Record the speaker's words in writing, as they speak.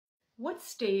What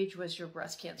stage was your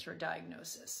breast cancer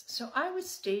diagnosis? So I was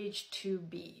stage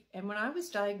 2B. And when I was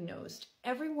diagnosed,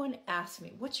 everyone asked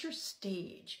me, what's your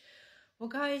stage? Well,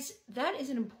 guys, that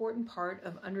is an important part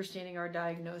of understanding our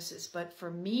diagnosis. But for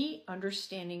me,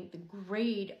 understanding the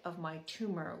grade of my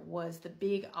tumor was the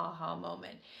big aha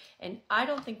moment. And I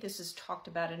don't think this is talked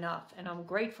about enough. And I'm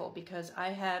grateful because I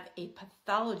have a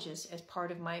pathologist as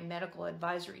part of my medical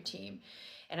advisory team.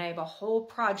 And I have a whole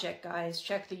project, guys.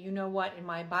 Check the you-know-what in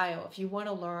my bio if you want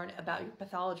to learn about your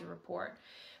pathology report.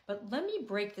 But let me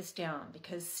break this down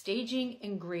because staging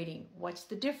and grading, what's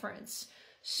the difference?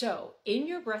 So in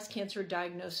your breast cancer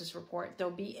diagnosis report,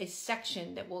 there'll be a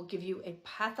section that will give you a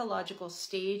pathological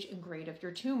stage and grade of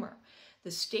your tumor.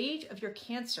 The stage of your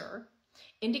cancer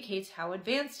indicates how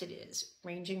advanced it is,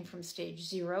 ranging from stage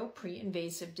 0,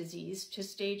 pre-invasive disease, to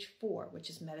stage 4, which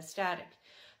is metastatic.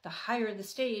 The higher the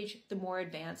stage, the more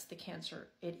advanced the cancer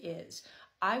it is.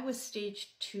 I was stage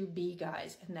 2B,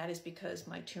 guys, and that is because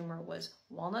my tumor was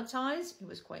walnut size, it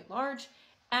was quite large,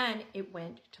 and it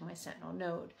went to my sentinel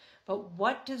node. But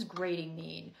what does grading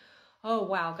mean? Oh,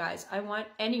 wow, guys, I want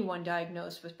anyone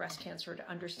diagnosed with breast cancer to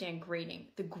understand grading.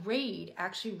 The grade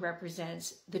actually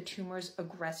represents the tumor's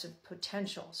aggressive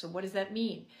potential. So what does that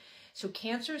mean? So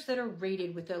cancers that are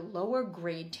rated with a lower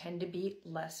grade tend to be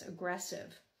less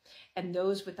aggressive, and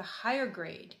those with a higher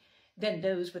grade than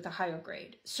those with a higher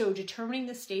grade. So determining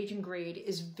the stage and grade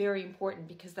is very important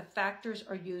because the factors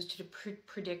are used to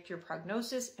predict your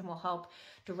prognosis and will help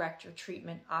direct your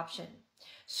treatment option.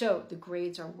 So the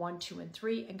grades are 1, 2, and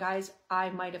 3. And guys, I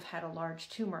might have had a large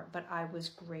tumor, but I was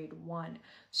grade 1.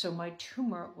 So my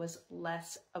tumor was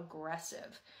less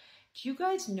aggressive. Do you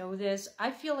guys know this?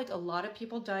 I feel like a lot of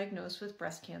people diagnosed with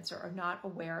breast cancer are not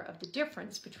aware of the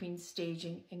difference between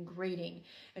staging and grading,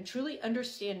 and truly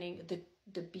understanding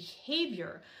the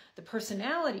behavior, the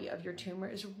personality of your tumor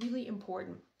is really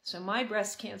important. So my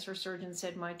breast cancer surgeon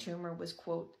said my tumor was,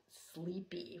 quote,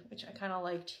 sleepy, which I kind of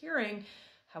liked hearing.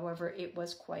 However, it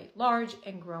was quite large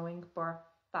and growing for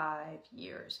 5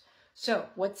 years. So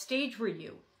what stage were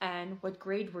you and what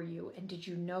grade were you, and did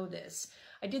you know this?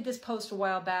 I did this post a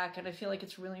while back and I feel like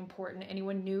it's really important.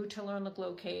 Anyone new to Learn Look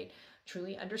Locate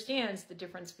truly understands the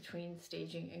difference between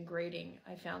staging and grading.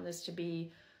 I found this to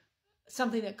be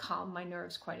something that calmed my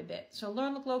nerves quite a bit. So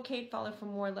Learn Look Locate, follow for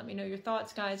more. Let me know your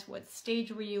thoughts, guys. What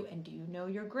stage were you and do you know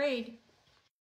your grade?